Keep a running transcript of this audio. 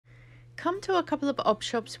come to a couple of op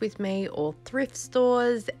shops with me, or thrift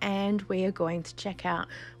stores, and we are going to check out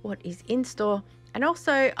what is in store, and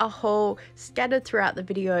also a haul scattered throughout the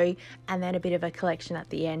video, and then a bit of a collection at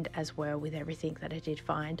the end as well with everything that I did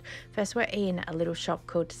find. First, we're in a little shop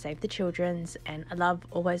called Save the Children's, and I love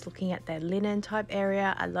always looking at their linen type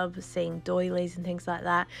area. I love seeing doilies and things like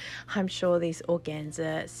that. I'm sure this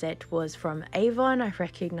organza set was from Avon. I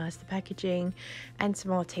recognize the packaging, and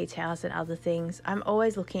some more tea towels and other things. I'm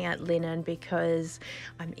always looking at linen because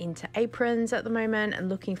I'm into aprons at the moment and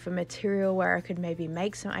looking for material where I could maybe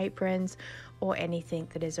make some aprons or anything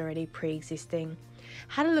that is already pre-existing.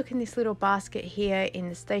 Had a look in this little basket here in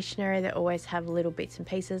the stationery. They always have little bits and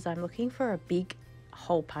pieces. I'm looking for a big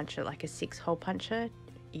hole puncher, like a 6-hole puncher.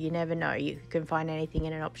 You never know, you can find anything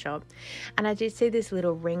in an op shop. And I did see this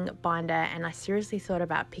little ring binder, and I seriously thought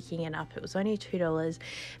about picking it up. It was only $2,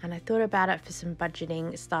 and I thought about it for some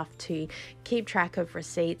budgeting stuff to keep track of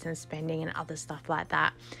receipts and spending and other stuff like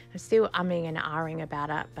that. I'm still umming and ahhing about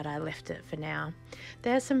it, but I left it for now.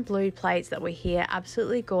 There's some blue plates that were here,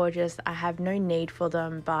 absolutely gorgeous. I have no need for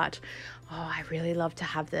them, but I really love to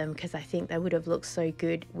have them because I think they would have looked so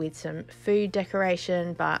good with some food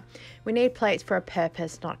decoration, but we need plates for a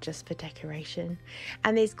purpose, not just for decoration.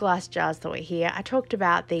 And these glass jars that were here, I talked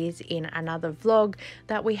about these in another vlog,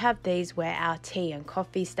 that we have these where our tea and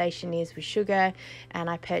coffee station is with sugar, and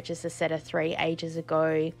I purchased a set of 3 ages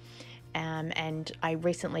ago. And I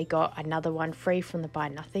recently got another one free from the Buy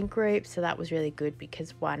Nothing group, so that was really good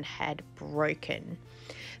because one had broken.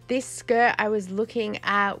 This skirt I was looking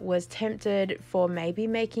at, was tempted for maybe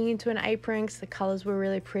making into an apron because the colors were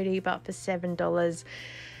really pretty, but for $7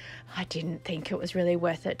 I didn't think it was really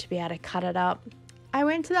worth it to be able to cut it up. I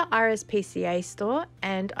went to the RSPCA store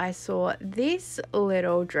and I saw this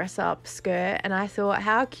little dress up skirt, and I thought,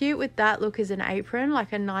 how cute would that look as an apron,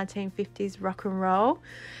 like a 1950s rock and roll.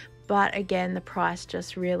 But again, the price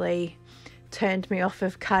just really turned me off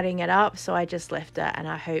of cutting it up, so I just left it, and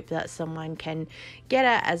I hope that someone can get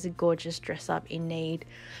it as a gorgeous dress up in need.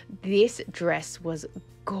 This dress was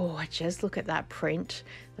gorgeous. Look at that print.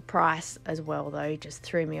 The price as well though just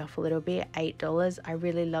threw me off a little bit. $8. I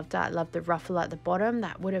really loved it. I loved the ruffle at the bottom.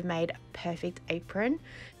 That would have made a perfect apron.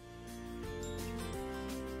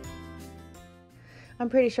 I'm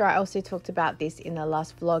pretty sure I also talked about this in the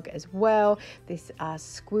last vlog as well. This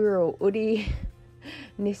squirrel hoodie.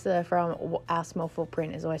 Nissa from Our Small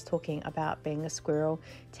Footprint is always talking about being a squirrel.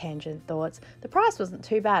 Tangent thoughts. The price wasn't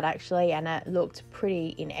too bad actually, and it looked pretty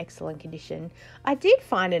in excellent condition. I did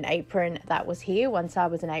find an apron that was here. One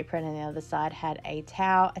side was an apron and the other side had a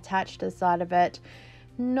towel attached to the side of it.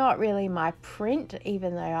 Not really my print,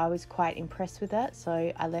 even though I was quite impressed with it,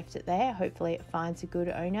 so I left it there. Hopefully it finds a good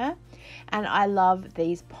owner. And I love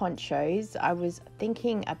these ponchos. I was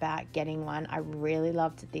thinking about getting one. I really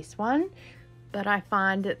loved this one, but I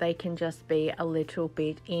find that they can just be a little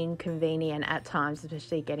bit inconvenient at times,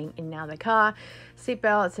 especially getting in and out of the car, seat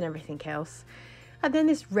belts and everything else. And then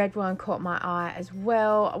this red one caught my eye as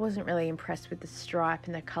well. I wasn't really impressed with the stripe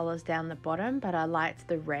and the colors down the bottom, but I liked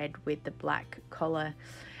the red with the black collar.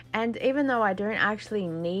 And even though I don't actually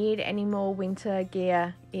need any more winter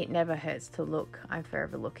gear, it never hurts to look. I'm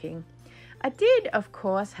forever looking. I did, of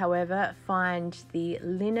course, however, find the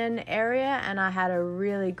linen area, and I had a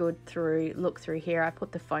really good look through here. I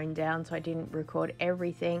put the phone down so I didn't record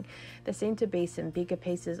everything. There seemed to be some bigger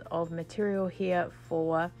pieces of material here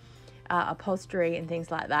for upholstery and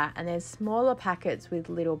things like that, and there's smaller packets with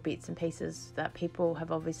little bits and pieces that people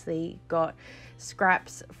have obviously got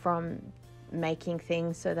scraps from making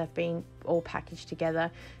things, so they've been all packaged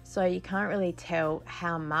together, so you can't really tell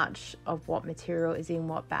how much of what material is in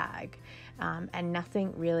what bag. And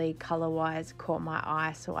nothing really color wise caught my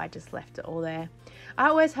eye, so I just left it all there. I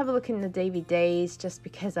always have a look in the DVDs just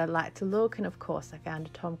because I like to look, and of course I found a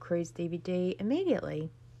Tom Cruise DVD immediately.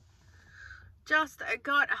 Just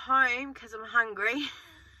got home because I'm hungry.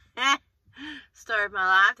 Story of my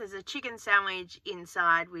life. There's a chicken sandwich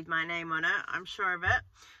inside with my name on it, I'm sure of it.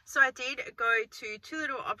 So I did go to 2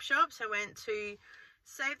 little op shops. I went to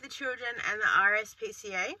Save the Children and the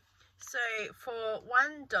RSPCA. So for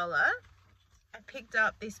 $1 I picked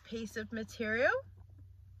up this piece of material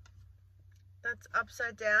that's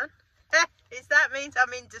upside down. That means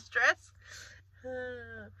I'm in distress.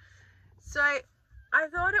 So I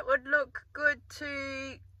thought it would look good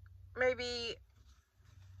to maybe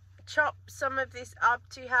chop some of this up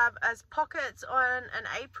to have as pockets on an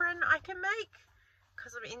apron I can make,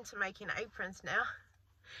 because I'm into making aprons now,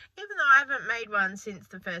 even though I haven't made one since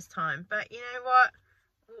the first time. But you know what,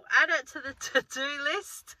 we'll add it to the to-do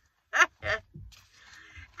list.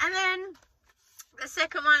 And then The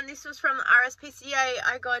second one, this was from the RSPCA.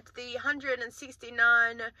 I got the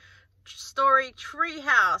 169 story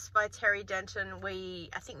Treehouse by Terry Denton.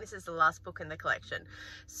 I think this is the last book in the collection,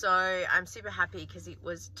 so I'm super happy because it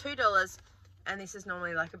was $2 and this is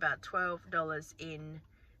normally like about $12 in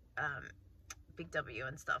Big W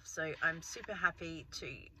and stuff. So I'm super happy to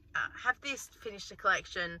have this finish the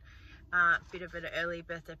collection. Bit of an early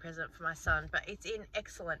birthday present for my son, but it's in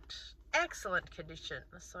excellent condition,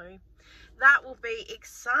 so that will be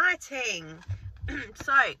exciting.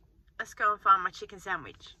 So let's go and find my chicken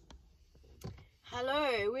sandwich.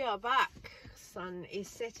 Hello, we are back. Sun is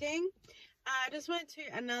setting. I just went to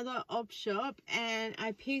another op shop and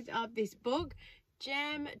I picked up this book,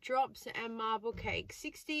 Jam, Drops and Marble Cake.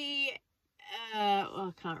 60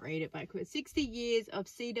 I can't read it backwards. 60 years of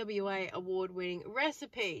CWA award-winning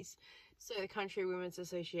recipes. So the Country Women's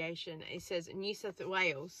Association. It says New South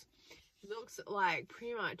Wales. Looks like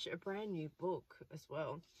pretty much a brand new book as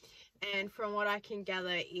well. And from what I can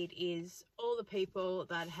gather, it is all the people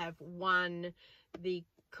that have won the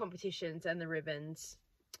competitions and the ribbons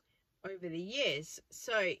over the years.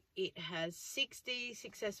 So it has 60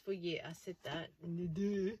 successful years. I said that.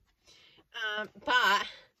 But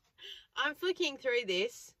I'm flicking through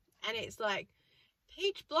this and it's like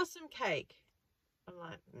peach blossom cake. I'm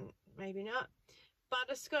like, maybe not.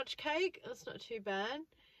 Butterscotch cake, that's not too bad.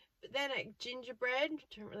 But then a gingerbread,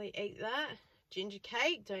 don't really eat that. Ginger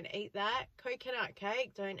cake, don't eat that. Coconut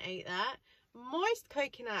cake, don't eat that. Moist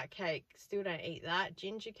coconut cake, still don't eat that.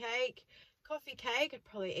 Ginger cake, coffee cake, I'd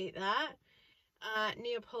probably eat that.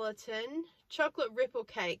 Neapolitan, chocolate ripple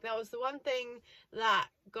cake. That was the one thing that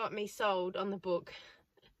got me sold on the book.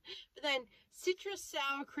 But then citrus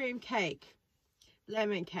sour cream cake,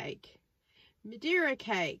 lemon cake, Madeira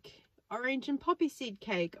cake, orange and poppy seed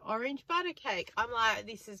cake, orange butter cake. I'm like,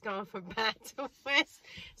 this is going from bad to worse.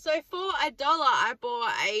 So for $1, I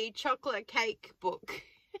bought a chocolate cake book.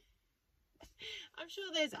 I'm sure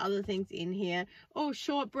there's other things in here. Oh,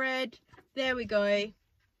 shortbread. There we go.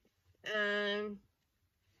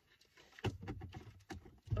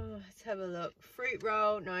 Oh, let's have a look. Fruit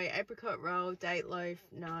roll, no. Apricot roll, date loaf,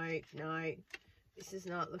 no. This is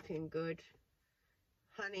not looking good.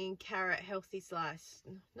 Honey and carrot healthy slice.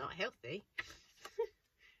 Not healthy.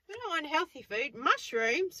 We don't want healthy food.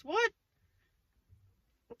 Mushrooms, what?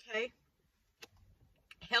 Okay.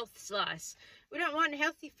 Health slice. We don't want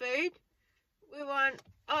healthy food. We want,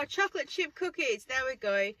 oh, chocolate chip cookies. There we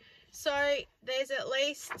go. So there's at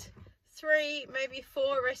least 3, maybe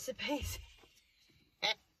 4 recipes.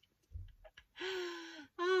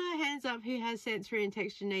 Hands up who has sensory and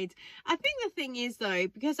texture needs. I think the thing is though,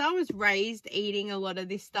 because I was raised eating a lot of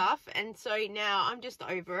this stuff, and so now I'm just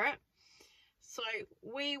over it. So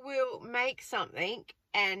we will make something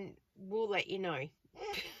and we'll let you know.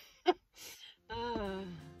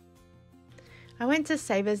 I went to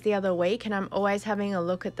Savers the other week and I'm always having a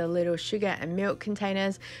look at the little sugar and milk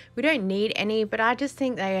containers. We don't need any, but I just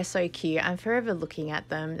think they are so cute. I'm forever looking at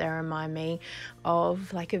them. They remind me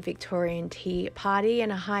of like a Victorian tea party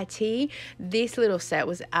and a high tea. This little set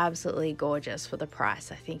was absolutely gorgeous for the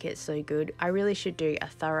price. I think it's so good. I really should do a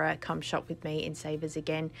thorough come shop with me in Savers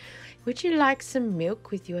again. Would you like some milk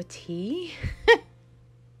with your tea?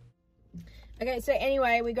 Okay, so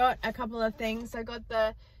anyway, we got a couple of things. I got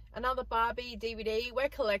another Barbie DVD. We're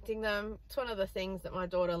collecting them. It's one of the things that my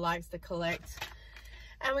daughter likes to collect.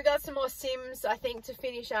 And we got some more Sims, I think, to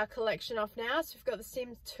finish our collection off now. So we've got the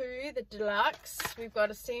Sims 2, the deluxe. We've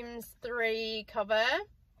got a Sims 3 cover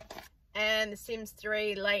and the Sims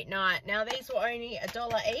 3 late night. Now these were only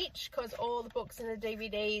 $1 each because all the books and the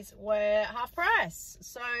DVDs were half price.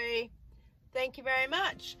 So thank you very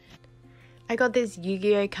much. I got these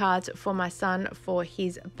Yu-Gi-Oh cards for my son for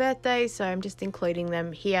his birthday, so I'm just including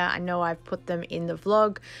them here. I know I've put them in the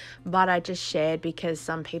vlog, but I just shared because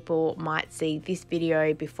some people might see this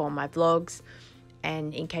video before my vlogs,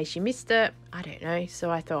 and in case you missed it, I don't know,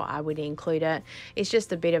 so I thought I would include it. It's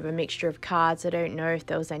just a bit of a mixture of cards. I don't know if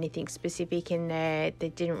there was anything specific in there. They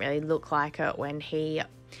didn't really look like it when he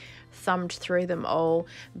thumbed through them all,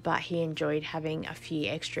 but he enjoyed having a few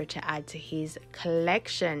extra to add to his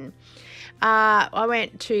collection. I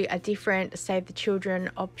went to a different Save the Children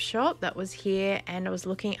op shop that was here, and I was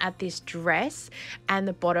looking at this dress and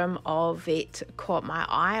the bottom of it caught my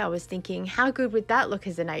eye. I was thinking, how good would that look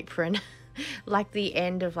as an apron? like the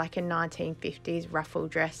end of like a 1950s ruffle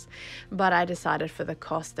dress, but I decided for the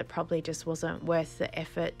cost that probably just wasn't worth the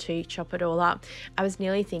effort to chop it all up. I was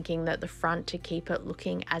nearly thinking that the front, to keep it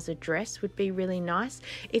looking as a dress, would be really nice.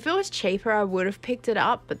 If it was cheaper I would have picked it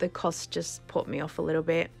up, but the cost just put me off a little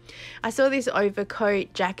bit. I saw this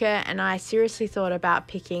overcoat jacket and I seriously thought about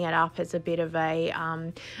picking it up as a bit of a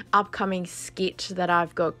upcoming skit that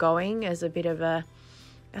I've got going, as a bit of a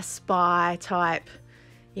spy type,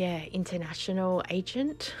 yeah, international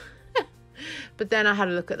agent. But then I had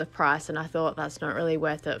a look at the price and I thought that's not really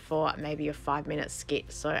worth it for maybe a 5-minute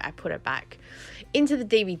skit, so I put it back into the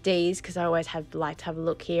DVDs because I always like to have a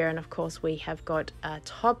look here. And of course we have got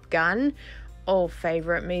Top Gun, all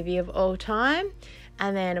favorite movie of all time,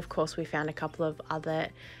 and then of course we found a couple of other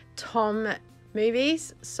Tom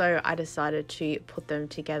movies, so I decided to put them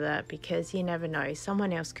together because you never know,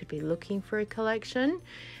 someone else could be looking for a collection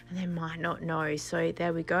and they might not know. So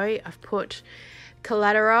there we go, I've put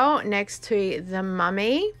Collateral next to The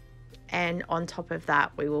Mummy, and on top of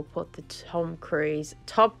that we will put the Tom Cruise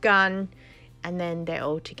Top Gun, and then they're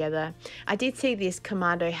all together. I did see this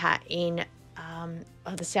commando hat in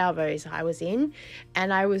the salvos I was in,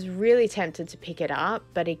 and I was really tempted to pick it up,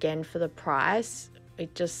 but again, for the price,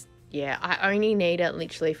 it just, yeah, I only need it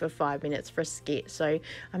literally for 5 minutes for a skit, so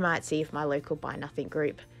I might see if my local Buy Nothing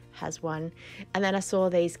group has one. And then I saw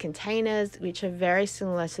these containers, which are very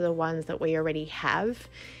similar to the ones that we already have.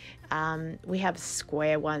 We have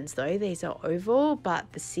square ones though, these are oval, but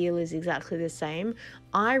the seal is exactly the same.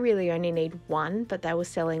 I really only need one, but they were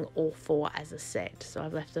selling all 4 as a set, so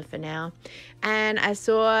I've left them for now. And I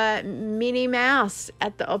saw Minnie Mouse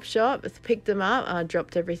at the op shop, picked them up. I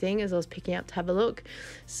dropped everything as I was picking up to have a look,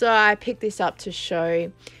 so I picked this up to show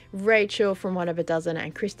Rachel from One of a Dozen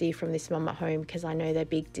and Christy from This Mum at Home, because I know they're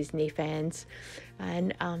big Disney fans,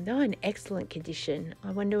 and they were in excellent condition.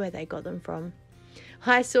 I wonder where they got them from.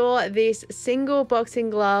 I saw this single boxing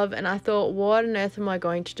glove and I thought, what on earth am I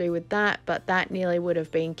going to do with that? But that nearly would have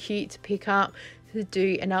been cute to pick up to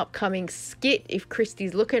do an upcoming skit if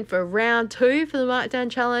Christy's looking for round 2 for the Markdown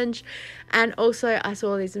Challenge. And also I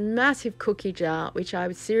saw this massive cookie jar, which I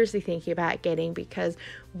was seriously thinking about getting because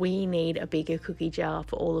we need a bigger cookie jar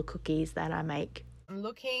for all the cookies that I make. I'm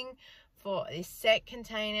looking for this set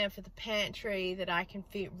container for the pantry that I can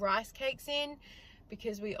fit rice cakes in,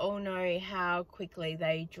 because we all know how quickly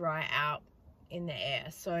they dry out in the air.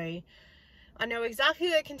 So I know exactly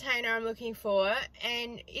the container I'm looking for,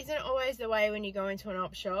 and isn't always the way when you go into an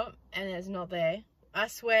op shop and it's not there. I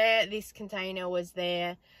swear this container was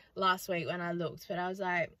there last week when I looked, but I was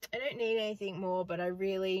like, I don't need anything more, but I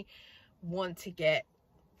really want to get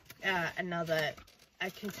another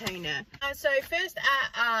container. So first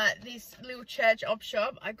at this little church op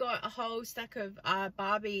shop, I got a whole stack of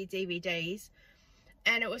Barbie DVDs.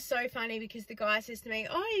 And it was so funny because the guy says to me,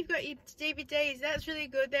 oh, you've got your DVDs, that's really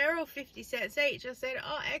good, they're all 50 cents each. I said,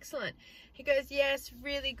 oh, excellent. He goes, yes,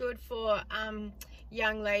 really good for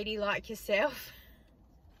young lady like yourself.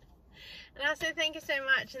 And I said, thank you so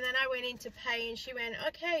much. And then I went in to pay and she went,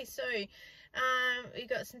 okay, so we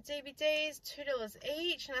got some DVDs, $2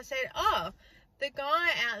 each. And I said, oh, the guy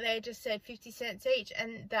out there just said 50 cents each,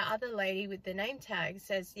 and the other lady with the name tag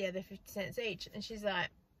says, yeah, they're 50 cents each. And she's like,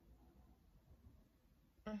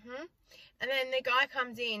 and then the guy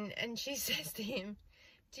comes in and she says to him,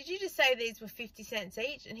 did you just say these were 50 cents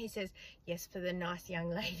each? And he says, yes, for the nice young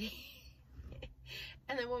lady.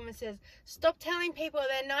 And the woman says, stop telling people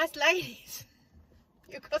they're nice ladies.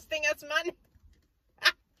 You're costing us money.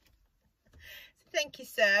 Thank you,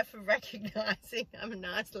 sir, for recognizing I'm a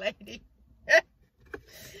nice lady.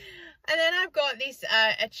 And then I've got this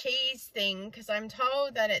a cheese thing, because I'm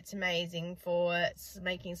told that it's amazing for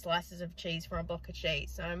making slices of cheese from a block of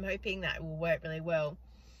cheese. So I'm hoping that will work really well.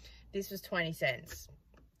 This was 20 cents.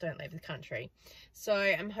 Don't leave the country. So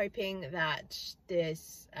I'm hoping that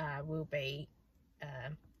this will be,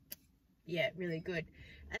 yeah, really good.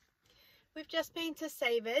 We've just been to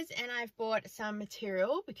Savers and I've bought some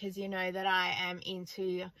material because you know that I am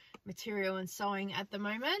into material and sewing at the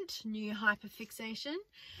moment, new hyperfixation.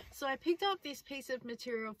 So I picked up this piece of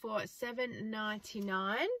material for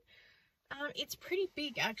 $7.99. It's pretty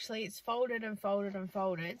big actually, it's folded and folded and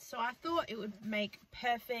folded. So I thought it would make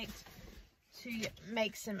perfect to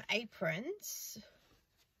make some aprons.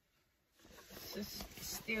 So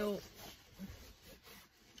still,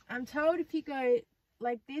 I'm told if you go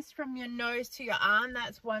like this from your nose to your arm,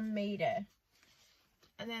 that's 1 meter,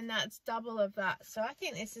 and then that's double of that, so I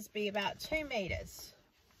think this would be about 2 meters.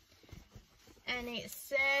 And it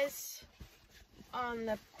says on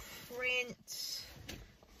the print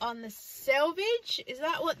on the selvage. Is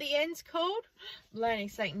that what the end's called? I'm learning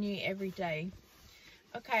something new every day.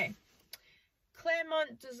 Okay.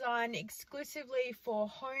 Claremont design exclusively for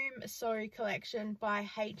Holme SA collection by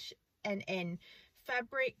H&N.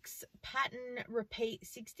 Fabrics pattern repeat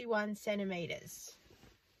 61 centimeters.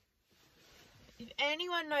 If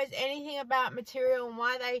anyone knows anything about material and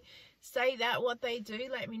why they say that, what they do,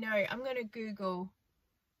 let me know. I'm going to Google.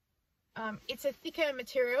 It's a thicker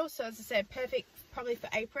material, so as I said, perfect probably for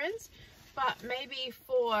aprons, but maybe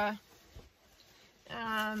for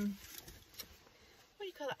what do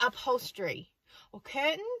you call it, upholstery or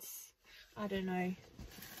curtains. I don't know.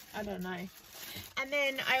 And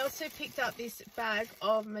then I also picked up this bag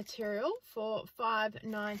of material for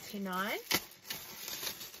 $5.99.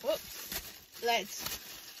 Whoops. Let's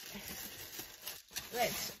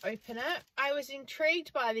open it. I was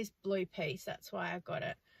intrigued by this blue piece, that's why I got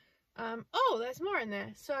it. Oh, there's more in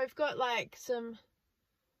there. So I've got like some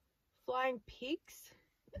flying pigs.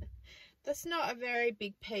 That's not a very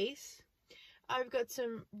big piece. I've got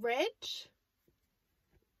some red.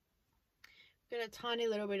 Got a tiny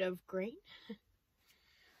little bit of green.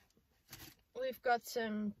 We've got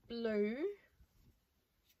some blue.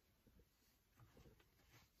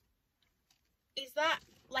 Is that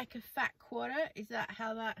like a fat quarter? Is that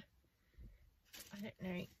how that... I don't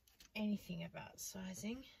know anything about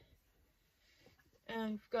sizing.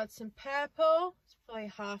 And we've got some purple. It's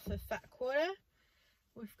probably half a fat quarter.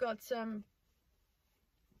 We've got some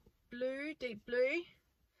blue, deep blue.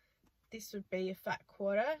 This would be a fat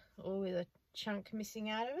quarter, or with a chunk missing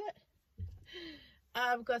out of it.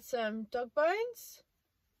 I've got some dog bones.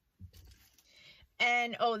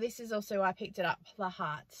 And oh, this is also why I picked it up, the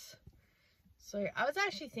hearts. So I was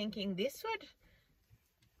actually thinking this would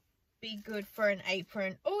be good for an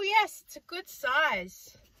apron. Oh yes, it's a good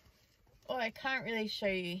size. Oh, I can't really show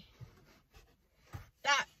you.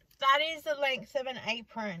 That is the length of an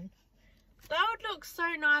apron. That would look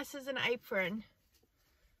so nice as an apron.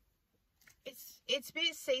 It's a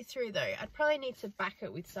bit see-through though. I'd probably need to back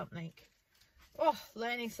it with something. Oh,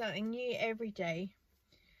 learning something new every day.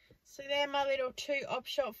 So they're my little 2 op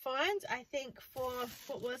shop finds. I think for,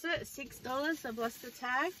 what was it, $6? I've lost the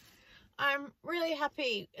tag. I'm really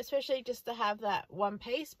happy, especially just to have that one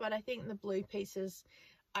piece, but I think the blue pieces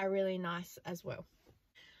are really nice as well.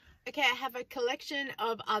 Okay, I have a collection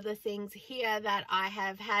of other things here that I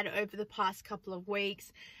have had over the past couple of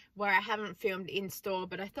weeks where I haven't filmed in store,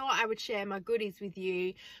 but I thought I would share my goodies with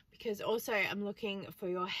you because also I'm looking for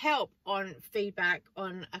your help on feedback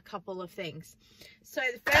on a couple of things. So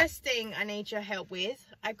the first thing I need your help with,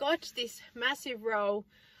 I got this massive roll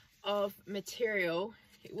of material.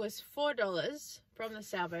 It was $4 from the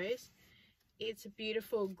Salvos. It's a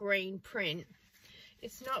beautiful green print.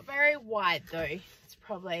 It's not very wide though. It's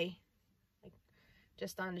probably like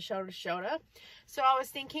just under shoulder to shoulder. So I was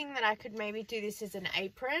thinking that I could maybe do this as an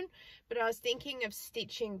apron, but I was thinking of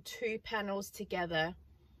stitching 2 panels together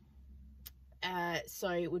so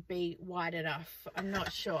it would be wide enough. I'm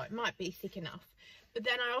not sure. It might be thick enough. But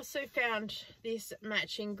then I also found this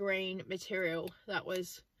matching green material that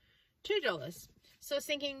was $2. So I was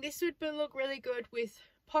thinking this would look really good with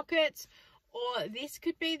pockets, or this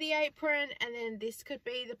could be the apron and then this could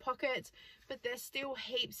be the pockets, but there's still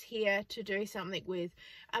heaps here to do something with.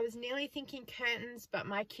 I was nearly thinking curtains, but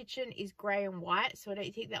my kitchen is grey and white, so I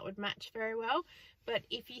don't think that would match very well. But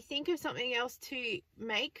if you think of something else to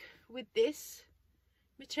make with this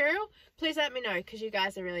material, please let me know because you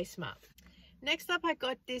guys are really smart. Next up, I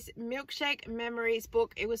got this Milkshake Memories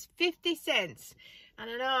book. It was 50 cents. And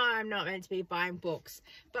I know I'm not meant to be buying books,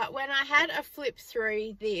 but when I had a flip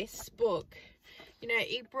through this book, you know,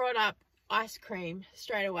 it brought up ice cream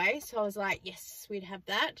straight away. So I was like, yes, we'd have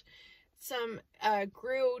that. Some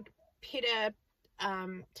grilled pita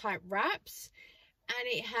type wraps. And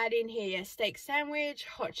it had in here steak sandwich,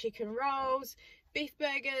 hot chicken rolls, beef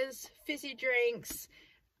burgers, fizzy drinks,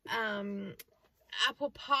 apple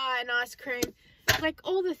pie and ice cream. Like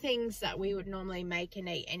all the things that we would normally make and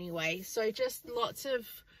eat anyway. So just lots of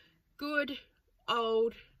good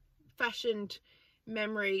old fashioned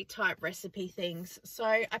memory type recipe things. So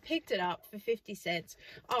I picked it up for 50 cents.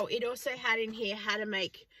 Oh, it also had in here how to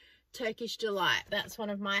make Turkish delight. That's one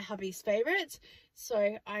of my hubby's favorites.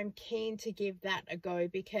 So I'm keen to give that a go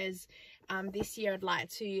because this year I'd like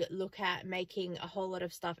to look at making a whole lot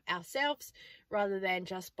of stuff ourselves rather than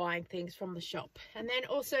just buying things from the shop. And then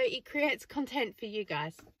also it creates content for you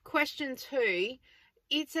guys. Question 2,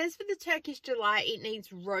 it says for the Turkish delight it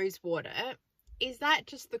needs rose water. Is that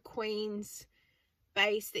just the Queen's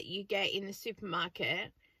base that you get in the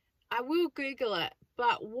supermarket? I will Google it,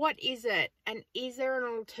 but what is it, and is there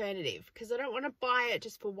an alternative? Because I don't want to buy it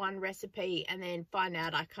just for one recipe and then find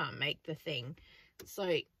out I can't make the thing.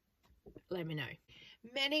 So let me know.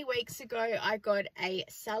 Many weeks ago I got a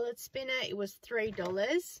salad spinner. It was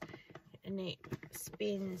 $3 and it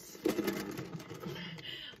spins.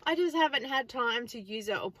 I just haven't had time to use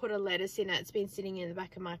it or put a lettuce in it. It's been sitting in the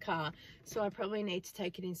back of my car, so I probably need to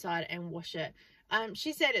take it inside and wash it.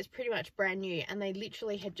 She said it's pretty much brand new, and they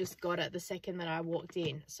literally had just got it the second that I walked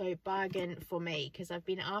in. So bargain for me, because I've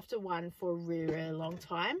been after one for a really long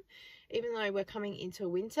time. Even though we're coming into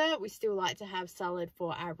winter, we still like to have salad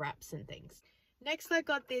for our wraps and things. Next, I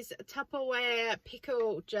got this Tupperware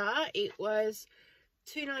pickle jar. It was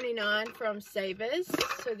 $2.99 from Savers.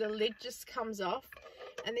 So the lid just comes off.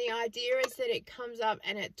 And the idea is that it comes up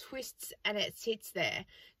and it twists and it sits there.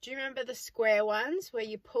 Do you remember the square ones where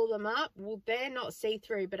you pull them up? Well, they're not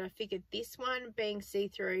see-through, but I figured this one being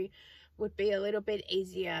see-through would be a little bit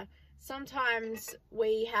easier. Sometimes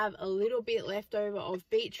we have a little bit left over of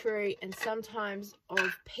beetroot and sometimes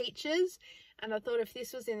of peaches. And I thought if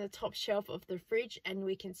this was in the top shelf of the fridge and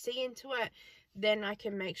we can see into it, then I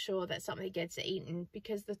can make sure that something gets eaten,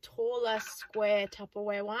 because the taller square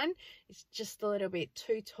Tupperware one is just a little bit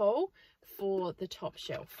too tall for the top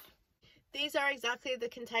shelf. These are exactly the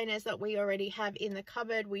containers that we already have in the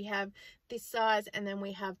cupboard. We have this size and then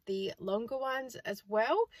we have the longer ones as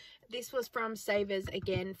well. This was from Savers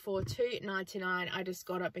again for $2.99. I just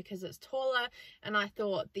got it because it's taller and I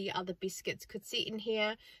thought the other biscuits could sit in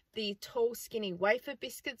here. The tall skinny wafer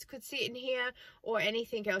biscuits could sit in here, or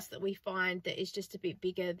anything else that we find that is just a bit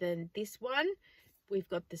bigger than this one. We've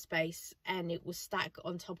got the space and it will stack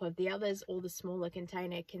on top of the others, or the smaller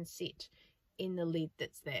container can sit in the lid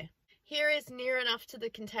that's there. Here is near enough to the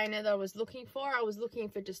container that I was looking for. I was looking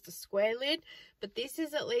for just a square lid, but this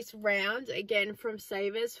is at least round, again from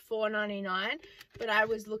Savers, $4.99, but I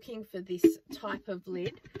was looking for this type of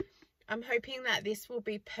lid. I'm hoping that this will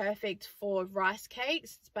be perfect for rice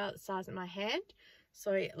cakes. It's about the size of my hand,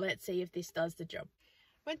 so let's see if this does the job.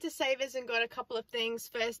 Went to Savers and got a couple of things.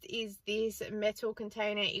 First is this metal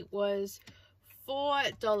container. It was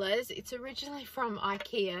 $4. It's originally from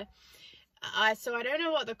IKEA. So I don't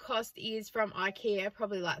know what the cost is from IKEA,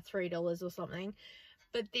 probably like $3 or something.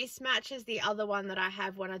 But this matches the other one that I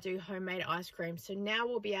have when I do homemade ice cream. So now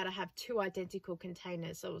we'll be able to have two identical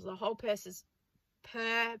containers. So it was the whole purpose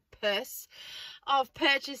of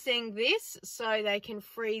purchasing this, so they can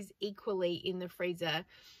freeze equally in the freezer.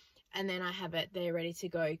 And then I have it there ready to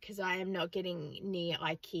go, because I am not getting near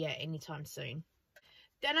IKEA anytime soon.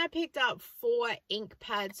 Then I picked up 4 ink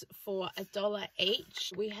pads for $1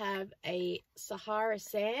 each. We have a Sahara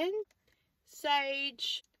Sand,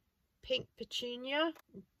 Sage, Pink Petunia,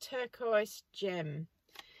 Turquoise Gem,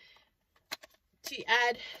 to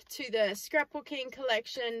add to the scrapbooking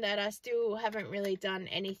collection that I still haven't really done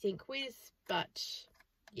anything with, but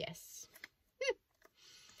yes,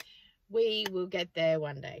 we will get there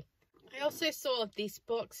one day. I also saw this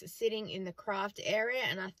box sitting in the craft area,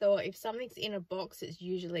 and I thought if something's in a box, it's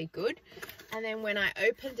usually good. And then when I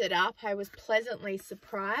opened it up, I was pleasantly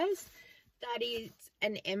surprised. That is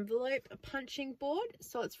an envelope punching board.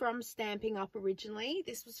 So it's from Stamping Up originally.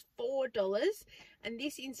 This was $4, and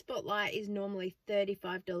this in Spotlight is normally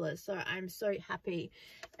 $35. So I'm so happy.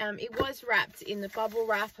 It was wrapped in the bubble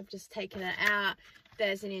wrap. I've just taken it out.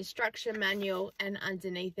 There's an instruction manual, and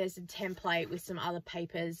underneath there's a template with some other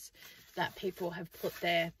papers that people have put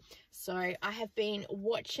there. So I have been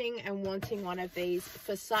watching and wanting one of these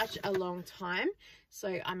for such a long time,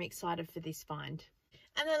 so I'm excited for this find.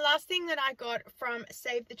 And the last thing that I got from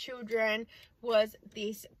Save the Children was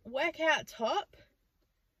this workout top,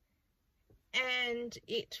 and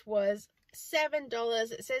it was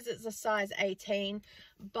 $7. It says it's a size 18,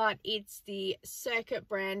 but it's the Circuit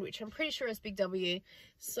brand, which I'm pretty sure is Big W.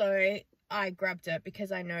 So I grabbed it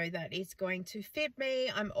because I know that it's going to fit me.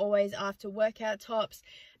 I'm always after workout tops,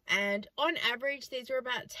 and on average these are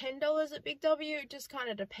about $10 at Big W. It just kind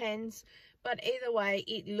of depends, but either way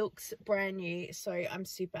it looks brand new, so I'm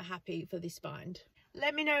super happy for this find.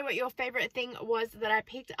 Let me know what your favorite thing was that I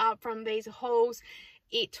picked up from these hauls.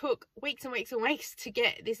 It took weeks and weeks and weeks to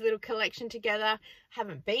get this little collection together.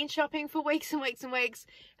 Haven't been shopping for weeks and weeks and weeks,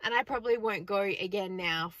 and I probably won't go again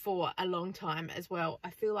now for a long time as well. I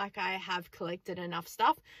feel like I have collected enough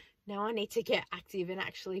stuff. Now I need to get active and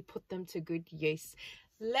actually put them to good use.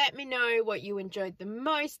 Let me know what you enjoyed the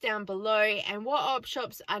most down below, and what op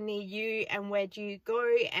shops are near you, and where do you go,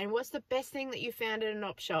 and what's the best thing that you found at an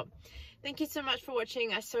op shop. Thank you so much for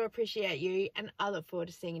watching. I so appreciate you, and I look forward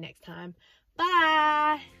to seeing you next time.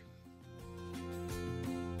 Bye!